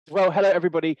Well, hello,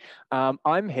 everybody.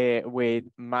 I'm here with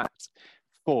Matt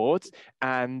Ford,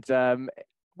 and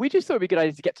we just thought it'd be a good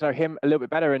idea to get to know him a little bit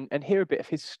better and hear a bit of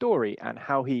his story and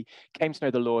how he came to know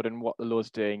the Lord and what the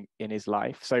Lord's doing in his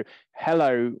life. So,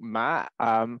 hello, Matt.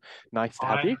 Nice to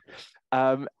have you.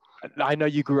 I know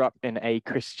you grew up in a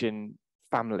Christian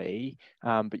family,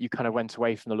 but you kind of went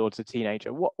away from the Lord as a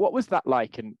teenager. What was that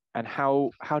like, and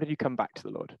how did you come back to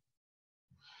the Lord?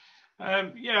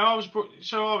 I was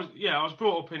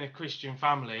brought up in a Christian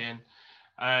family,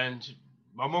 and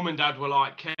my mum and dad were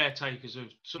like caretakers of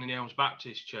Sunny Elms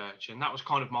Baptist Church, and that was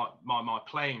kind of my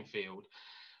playing field.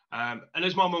 And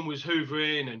as my mum was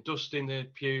hoovering and dusting the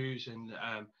pews, and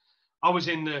I was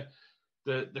in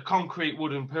the concrete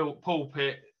wooden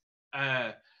pulpit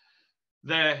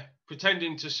there,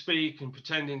 pretending to speak and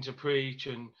pretending to preach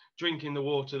and drinking the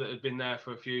water that had been there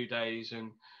for a few days, and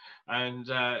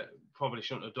probably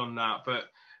shouldn't have done that, but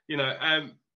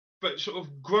but sort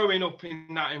of growing up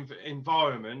in that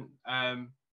environment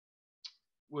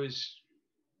was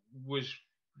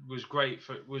great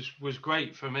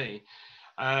for me.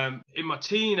 In my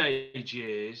teenage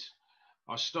years,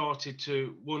 I started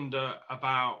to wonder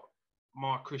about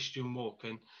my Christian walk,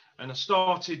 and I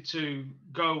started to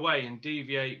go away and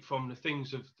deviate from the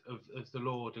things of the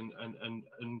Lord and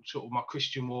sort of my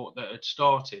Christian walk that had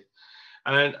started.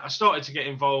 And I started to get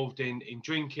involved in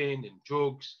drinking and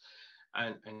drugs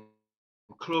and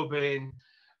clubbing.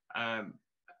 And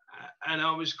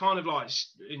I was kind of like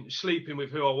sleeping with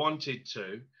who I wanted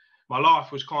to. My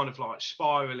life was kind of like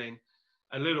spiraling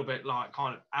a little bit, like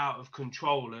kind of out of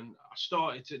control. And I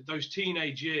started to, those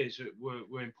teenage years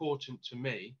were important to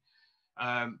me.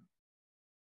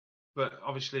 But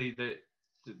obviously the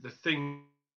thing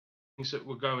that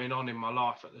were going on in my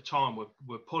life at the time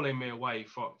were pulling me away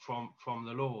from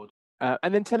the Lord.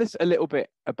 And then tell us a little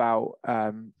bit about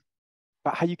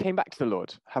how you came back to the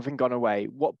Lord, having gone away.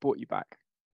 What brought you back?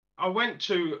 I went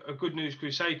to a Good News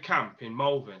Crusade camp in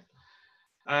Malvern,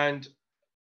 and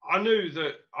I knew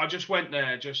that I just went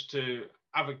there just to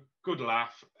have a good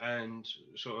laugh and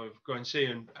sort of go and see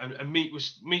and meet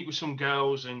with some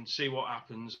girls and see what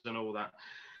happens and all that.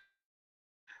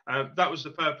 That was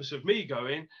the purpose of me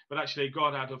going, but actually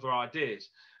God had other ideas.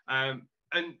 And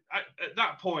at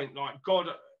that point, like God,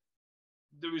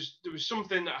 there was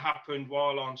something that happened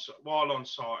while on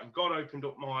site, and God opened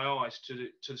up my eyes to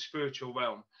the spiritual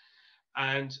realm,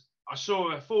 and I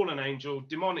saw a fallen angel,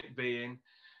 demonic being,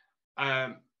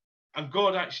 and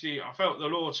God actually, I felt the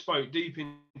Lord spoke deep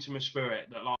into my spirit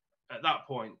that, like, at that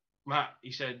point, Matt,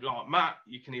 he said, like, Matt,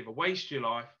 you can either waste your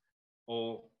life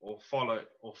or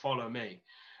follow me.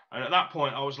 And at that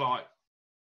point, I was like,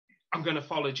 I'm going to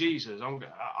follow Jesus.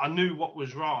 I knew what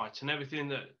was right, and everything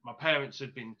that my parents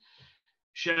had been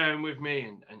sharing with me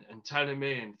and telling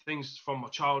me, and things from my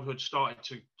childhood started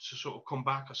to sort of come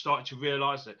back. I started to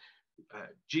realize that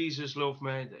Jesus loved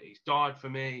me, that he's died for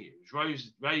me, he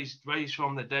was raised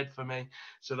from the dead for me,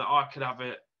 so that I could have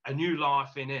a new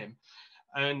life in him.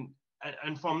 And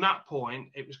from that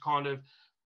point, it was kind of,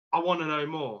 I want to know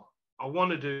more. I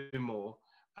want to do more.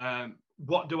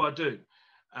 What do I do?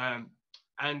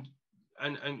 And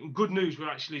Good News were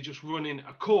actually just running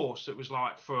a course that was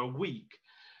like for a week,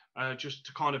 just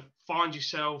to kind of find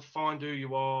yourself, find who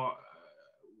you are,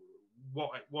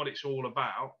 what it's all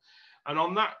about. And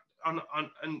on that,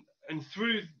 and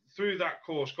through that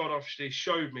course, God obviously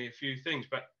showed me a few things,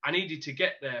 but I needed to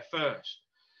get there first.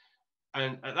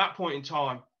 And at that point in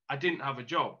time, I didn't have a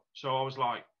job, so I was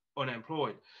like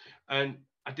unemployed, and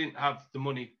I didn't have the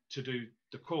money to do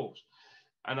the course.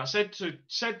 And I said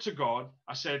to God,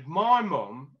 I said, my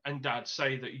mum and dad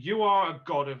say that you are a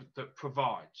God that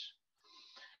provides.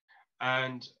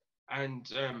 And I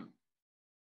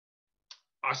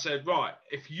said, right,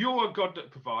 if you're a God that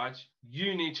provides,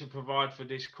 you need to provide for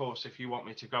this course if you want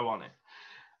me to go on it.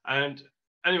 And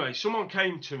anyway, someone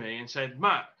came to me and said,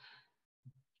 Matt,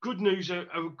 Good News,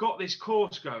 I've got this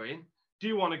course going. Do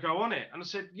you want to go on it? And I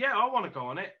said, yeah, I want to go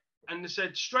on it. And they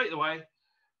said straight away,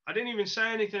 I didn't even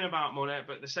say anything about money,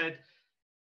 but they said,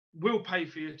 we'll pay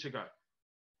for you to go.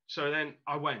 So then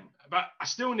I went, but I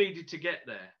still needed to get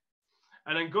there.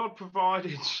 And then God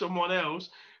provided someone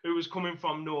else who was coming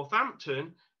from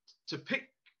Northampton to pick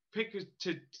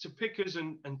us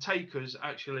and take us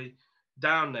actually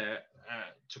down there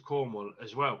to Cornwall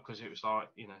as well, because it was like,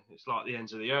 it's like the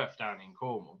ends of the earth down in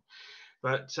Cornwall.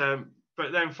 But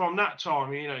then from that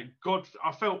time, God,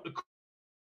 I felt the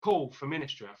call for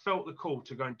ministry. I felt the call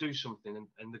to go and do something,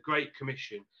 and the Great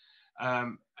Commission,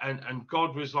 and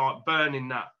God was like burning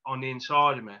that on the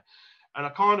inside of me, and I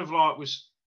kind of like was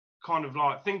kind of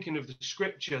like thinking of the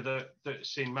scripture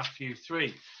that's in Matthew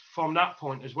 3 from that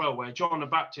point as well, where John the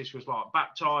Baptist was like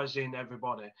baptizing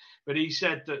everybody, but he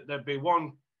said that there'd be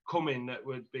one coming that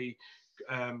would be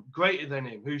greater than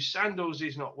him, whose sandals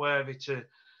he's not worthy to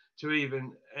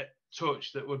even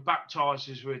touch, that would baptize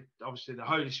us with obviously the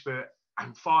Holy Spirit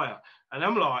and fire. And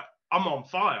I'm like, I'm on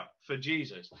fire for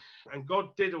Jesus. And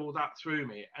God did all that through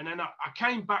me. And then I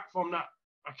came back from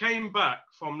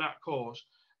that course,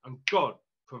 and God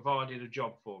provided a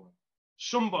job for me.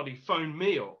 Somebody phoned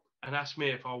me up and asked me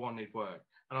if I wanted work.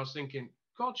 And I was thinking,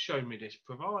 God showed me this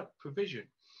provision.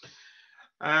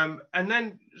 And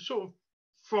then sort of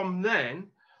from then,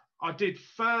 I did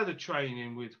further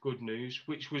training with Good News,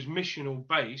 which was missional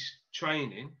based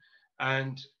training.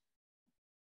 And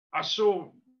I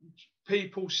saw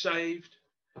people saved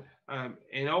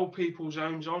in old people's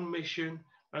homes on mission.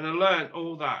 And I learned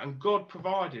all that. And God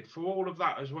provided for all of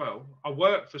that as well. I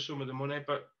worked for some of the money,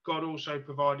 but God also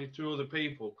provided through other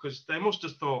people, because they must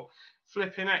have thought,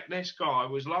 flipping heck, this guy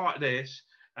was like this,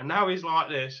 and now he's like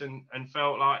this, and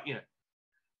felt like, you know,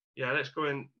 yeah, let's go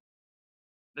and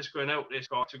help this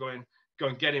guy to go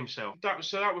and get himself. That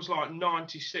was like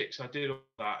 96. I did all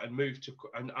that and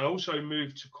and I also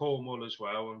moved to Cornwall as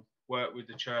well, and worked with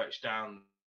the church down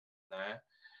there,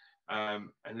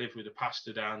 and lived with the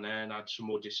pastor down there, and had some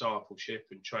more discipleship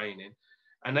and training.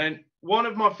 And then one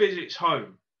of my visits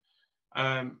home,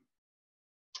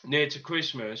 near to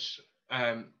Christmas,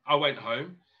 I went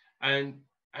home, and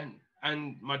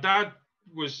my dad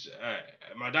was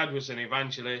an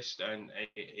evangelist, and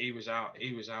he was out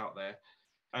there.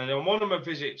 And on one of my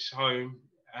visits home,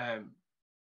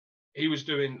 he was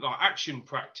doing like action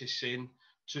practicing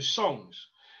to songs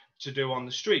to do on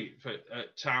the street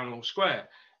at Town Hall Square.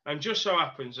 And just so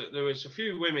happens that there was a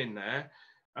few women there,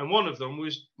 and one of them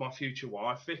was my future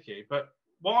wife, Vicky. But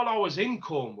while I was in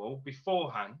Cornwall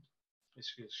beforehand,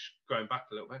 this is going back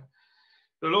a little bit,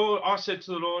 I said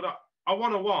to the Lord, I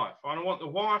want a wife. I want the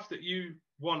wife that you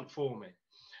want for me.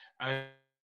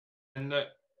 And that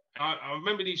I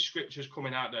remember these scriptures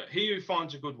coming out, that he who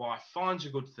finds a good wife finds a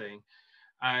good thing.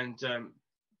 And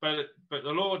but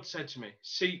the Lord said to me,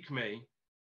 seek me,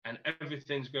 and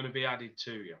everything's going to be added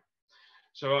to you.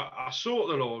 So I sought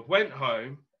the Lord, went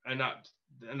home, and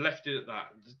left it at that.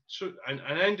 So, and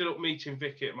ended up meeting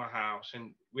Vicky at my house,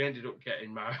 and we ended up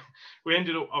getting married. We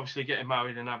ended up obviously getting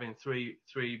married and having three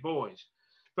boys.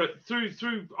 But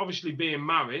through obviously being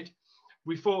married,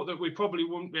 we thought that we probably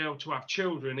wouldn't be able to have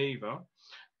children either,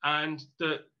 and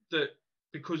that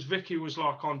because Vicky was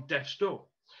like on death's door.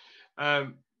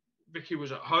 Vicky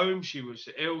was at home; she was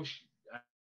ill,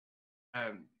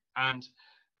 and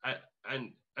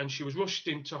she was rushed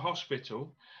into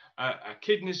hospital. Her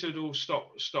kidneys had all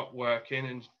stopped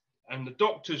working, and the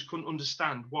doctors couldn't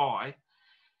understand why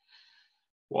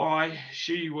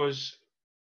she was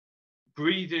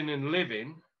breathing and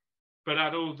living, but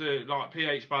had all the like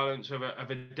pH balance of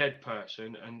a dead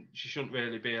person, and she shouldn't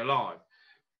really be alive.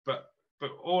 But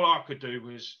all I could do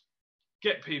was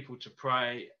get people to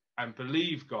pray and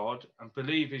believe God and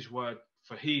believe His word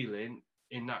for healing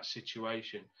in that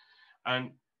situation.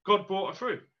 And God brought her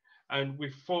through. And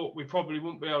we thought we probably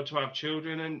wouldn't be able to have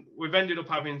children, and we've ended up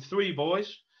having 3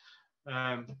 boys,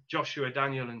 Joshua,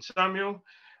 Daniel, and Samuel.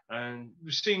 And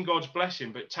we've seen God's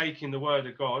blessing, but taking the word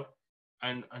of God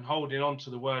and holding on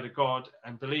to the word of God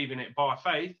and believing it by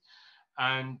faith,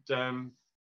 and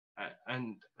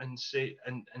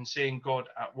seeing God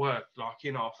at work, like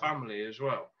in our family as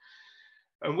well.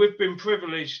 And we've been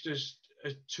privileged as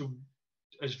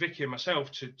Vicky and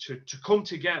myself to come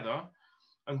together.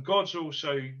 And God's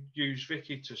also used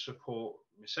Vicky to support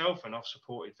myself, and I've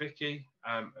supported Vicky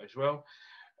as well.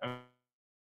 And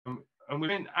we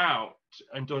went out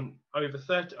and done over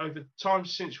time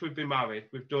since we've been married,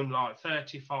 we've done like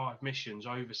 35 missions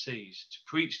overseas to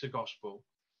preach the gospel,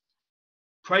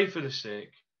 pray for the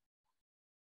sick,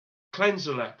 cleanse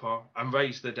the leper, and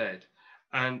raise the dead.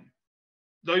 And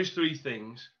those 3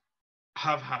 things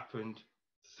have happened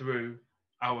through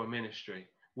our ministry.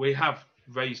 We have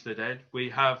raised the dead. We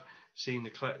have seen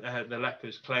the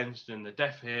lepers cleansed, and the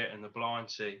deaf hear, and the blind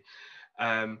see.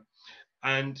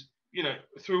 And you know,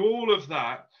 through all of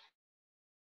that,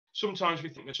 sometimes we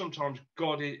think that sometimes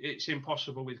it's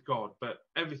impossible with God, but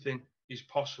everything is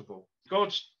possible.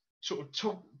 God sort of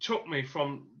took me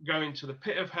from going to the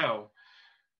pit of hell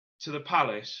to the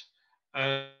palace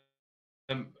of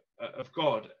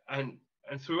God, and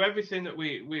through everything that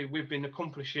we've been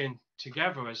accomplishing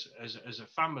together as a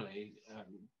family,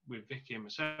 with Vicky and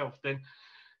myself, then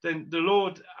the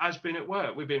Lord has been at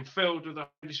work. We've been filled with the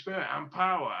Holy Spirit and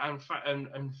power and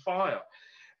fire,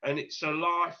 And it's a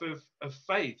life of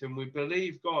faith, and we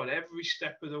believe God every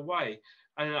step of the way.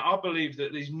 And I believe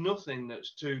that there's nothing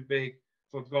that's too big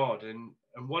for God. And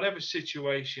whatever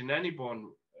situation anyone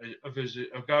of us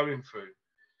are going through,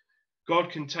 God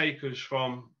can take us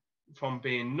from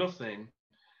being nothing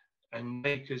and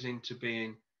make us into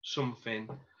being something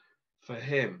for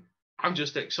Him. I'm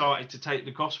just excited to take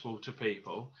the gospel to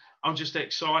people. I'm just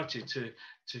excited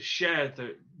to share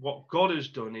what God has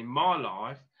done in my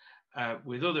life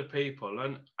with other people,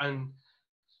 and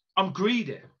I'm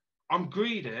greedy. I'm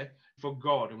greedy for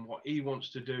God and what He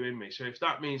wants to do in me. So if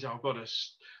that means I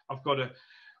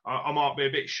might be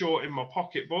a bit short in my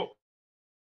pocketbook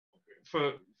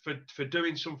for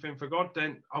doing something for God,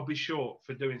 then I'll be short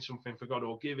for doing something for God,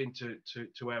 or giving to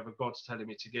wherever God's telling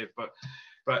me to give. But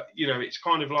you know, it's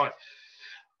kind of like,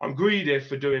 I'm greedy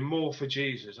for doing more for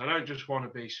Jesus. I don't just want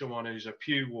to be someone who's a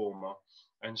pew warmer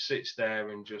and sits there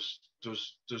and just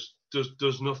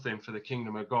does nothing for the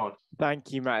kingdom of God.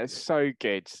 Thank you, Matt. It's so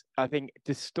good. I think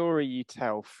the story you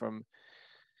tell from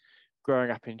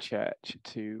growing up in church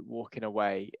to walking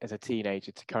away as a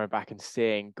teenager to coming back and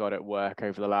seeing God at work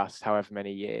over the last however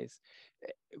many years.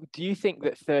 Do you think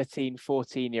that 13,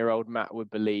 14-year-old Matt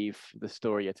would believe the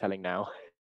story you're telling now?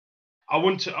 I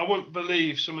wouldn't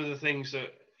believe some of the things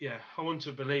that, I wouldn't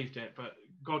have believed it, but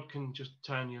God can just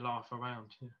turn your life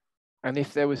around. Yeah. And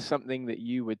if there was something that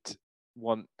you would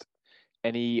want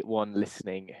anyone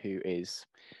listening who is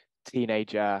a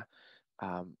teenager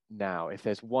now, if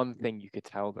there's one thing you could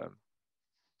tell them,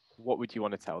 what would you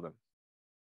want to tell them?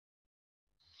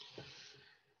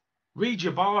 Read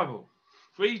your Bible.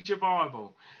 Read your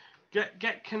Bible.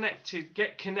 Get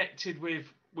connected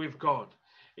with God.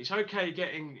 It's okay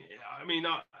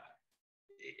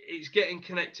it's getting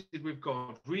connected with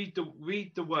God. Read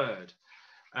the Word,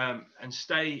 and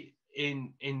stay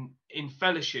in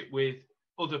fellowship with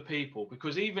other people.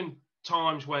 Because even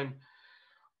times when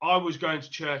I was going to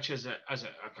church as a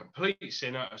complete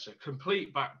sinner, as a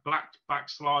complete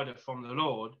backslider from the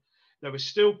Lord, there were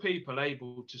still people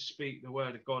able to speak the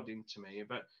word of God into me.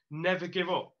 But never give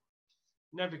up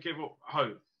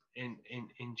hope in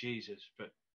Jesus.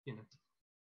 But you know.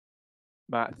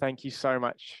 Matt, thank you so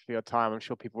much for your time. I'm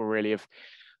sure people really have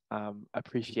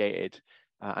appreciated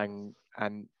and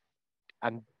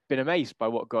been amazed by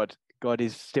what God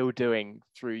is still doing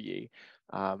through you.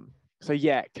 So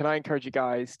yeah, can I encourage you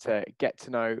guys to get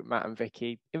to know Matt and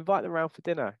Vicky, invite them around for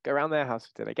dinner, go around their house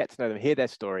for dinner, get to know them, hear their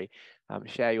story,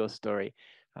 share your story.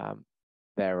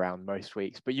 They're around most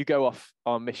weeks, but you go off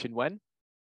on mission when?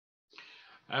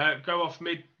 Go off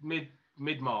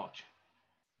mid-March.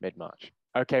 Mid-March.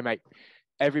 Okay, mate.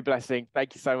 Every blessing.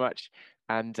 Thank you so much.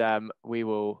 And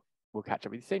we'll catch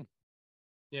up with you soon.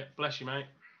 Yeah, bless you, mate.